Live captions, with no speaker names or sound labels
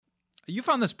You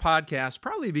found this podcast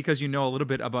probably because you know a little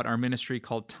bit about our ministry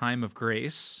called Time of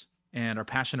Grace and are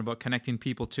passionate about connecting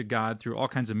people to God through all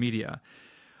kinds of media.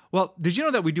 Well, did you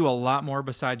know that we do a lot more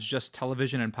besides just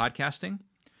television and podcasting?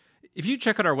 If you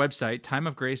check out our website,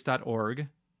 timeofgrace.org,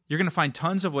 you're going to find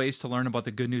tons of ways to learn about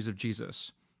the good news of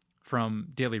Jesus. From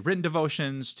daily written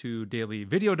devotions to daily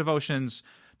video devotions,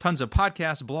 tons of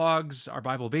podcasts, blogs, our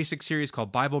Bible Basics series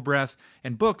called Bible Breath,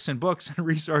 and books and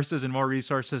resources and more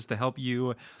resources to help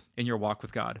you in your walk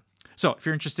with God. So if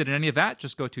you're interested in any of that,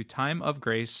 just go to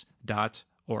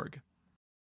timeofgrace.org.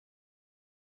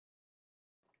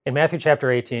 In Matthew chapter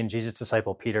 18, Jesus'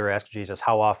 disciple Peter asked Jesus,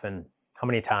 how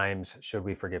many times should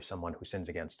we forgive someone who sins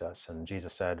against us? And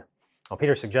Jesus said,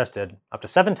 Peter suggested up to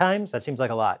 7 times. That seems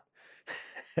like a lot.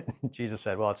 Jesus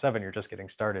said, at 7, you're just getting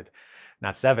started.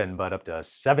 Not 7, but up to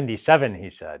 77, he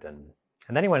said. And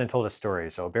then he went and told a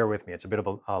story. So bear with me. It's a bit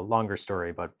of a longer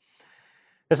story, but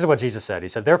this is what Jesus said. He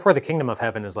said, therefore, the kingdom of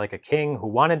heaven is like a king who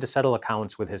wanted to settle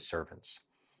accounts with his servants.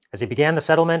 As he began the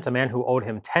settlement, a man who owed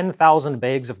him 10,000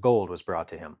 bags of gold was brought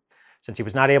to him. Since he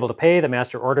was not able to pay, the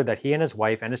master ordered that he and his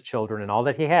wife and his children and all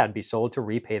that he had be sold to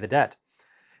repay the debt.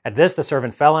 At this, the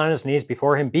servant fell on his knees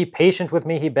before him. Be patient with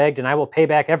me, he begged, and I will pay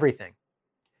back everything.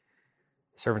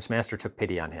 The servant's master took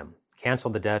pity on him,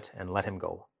 canceled the debt, and let him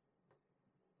go.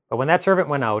 But when that servant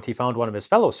went out, he found one of his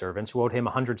fellow servants who owed him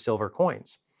 100 silver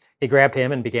coins. He grabbed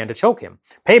him and began to choke him.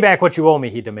 Pay back what you owe me,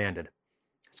 he demanded.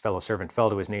 His fellow servant fell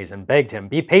to his knees and begged him,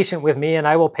 be patient with me and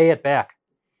I will pay it back.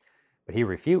 But he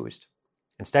refused.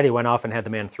 Instead, he went off and had the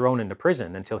man thrown into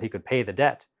prison until he could pay the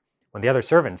debt. When the other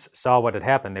servants saw what had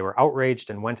happened, they were outraged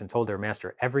and went and told their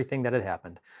master everything that had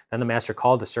happened. Then the master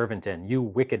called the servant in. You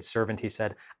wicked servant, he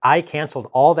said, I canceled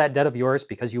all that debt of yours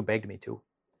because you begged me to.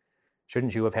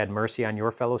 Shouldn't you have had mercy on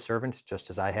your fellow servant just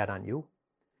as I had on you?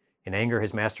 In anger,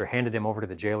 his master handed him over to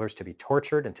the jailers to be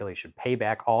tortured until he should pay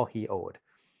back all he owed.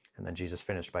 And then Jesus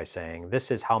finished by saying,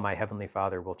 this is how my heavenly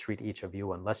Father will treat each of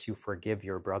you unless you forgive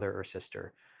your brother or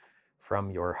sister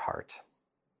from your heart.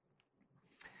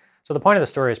 So the point of the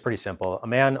story is pretty simple. A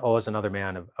man owes another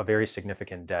man a very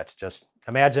significant debt. Just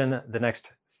imagine the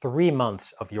next 3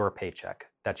 months of your paycheck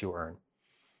that you earn.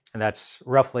 And that's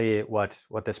roughly what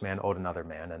this man owed another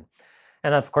man.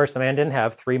 And of course, the man didn't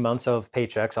have 3 months of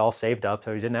paychecks all saved up,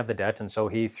 so he didn't have the debt. And so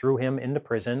he threw him into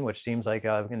prison, which seems like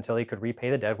until he could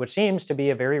repay the debt, which seems to be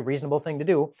a very reasonable thing to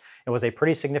do. It was a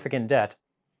pretty significant debt.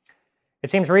 It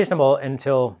seems reasonable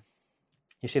until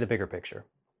you see the bigger picture.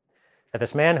 That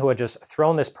this man who had just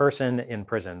thrown this person in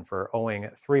prison for owing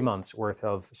 3 months' worth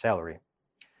of salary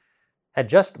had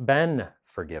just been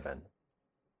forgiven.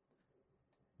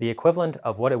 The equivalent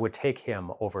of what it would take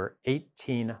him over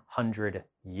 1,800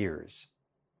 years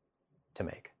to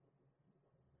make.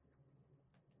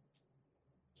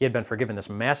 He had been forgiven this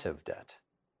massive debt,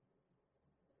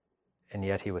 and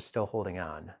yet he was still holding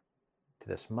on to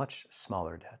this much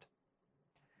smaller debt.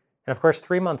 And of course,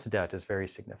 3 months' debt is very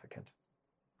significant.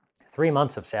 3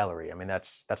 months of salary, I mean,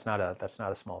 that's not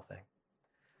a small thing.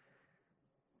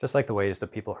 Just like the ways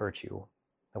that people hurt you,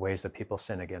 the ways that people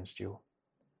sin against you,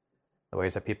 the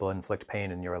ways that people inflict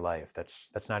pain in your life,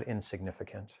 that's not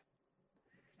insignificant.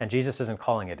 And Jesus isn't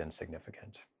calling it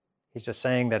insignificant. He's just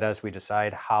saying that as we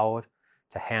decide how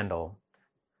to handle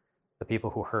the people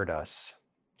who hurt us,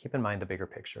 keep in mind the bigger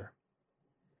picture.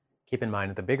 Keep in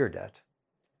mind the bigger debt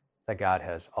that God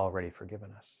has already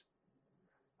forgiven us.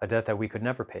 A debt that we could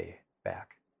never pay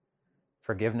back.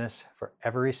 Forgiveness for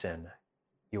every sin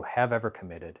you have ever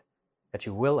committed, that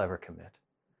you will ever commit.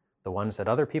 The ones that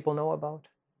other people know about,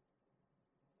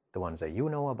 the ones that you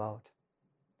know about,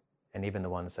 and even the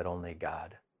ones that only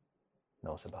God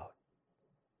knows about.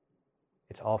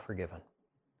 It's all forgiven.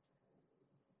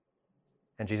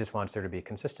 And Jesus wants there to be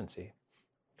consistency.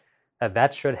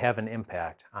 That should have an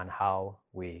impact on how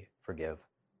we forgive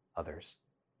others.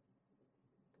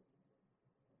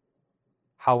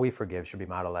 How we forgive should be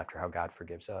modeled after how God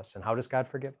forgives us. And how does God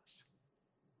forgive us?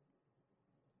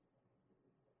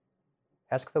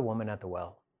 Ask the woman at the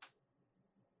well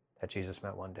that Jesus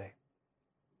met one day.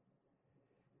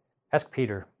 Ask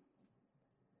Peter.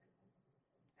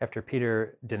 After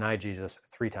Peter denied Jesus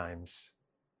 3 times,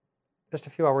 just a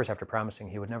few hours after promising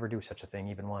he would never do such a thing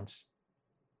even once.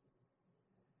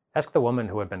 Ask the woman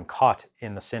who had been caught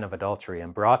in the sin of adultery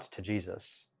and brought to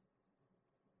Jesus.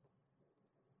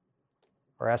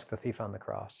 Or ask the thief on the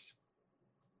cross.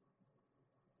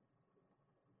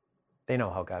 They know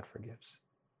how God forgives.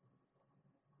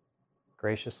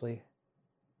 Graciously,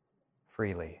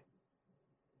 freely,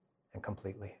 and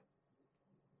completely.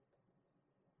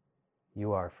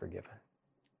 You are forgiven.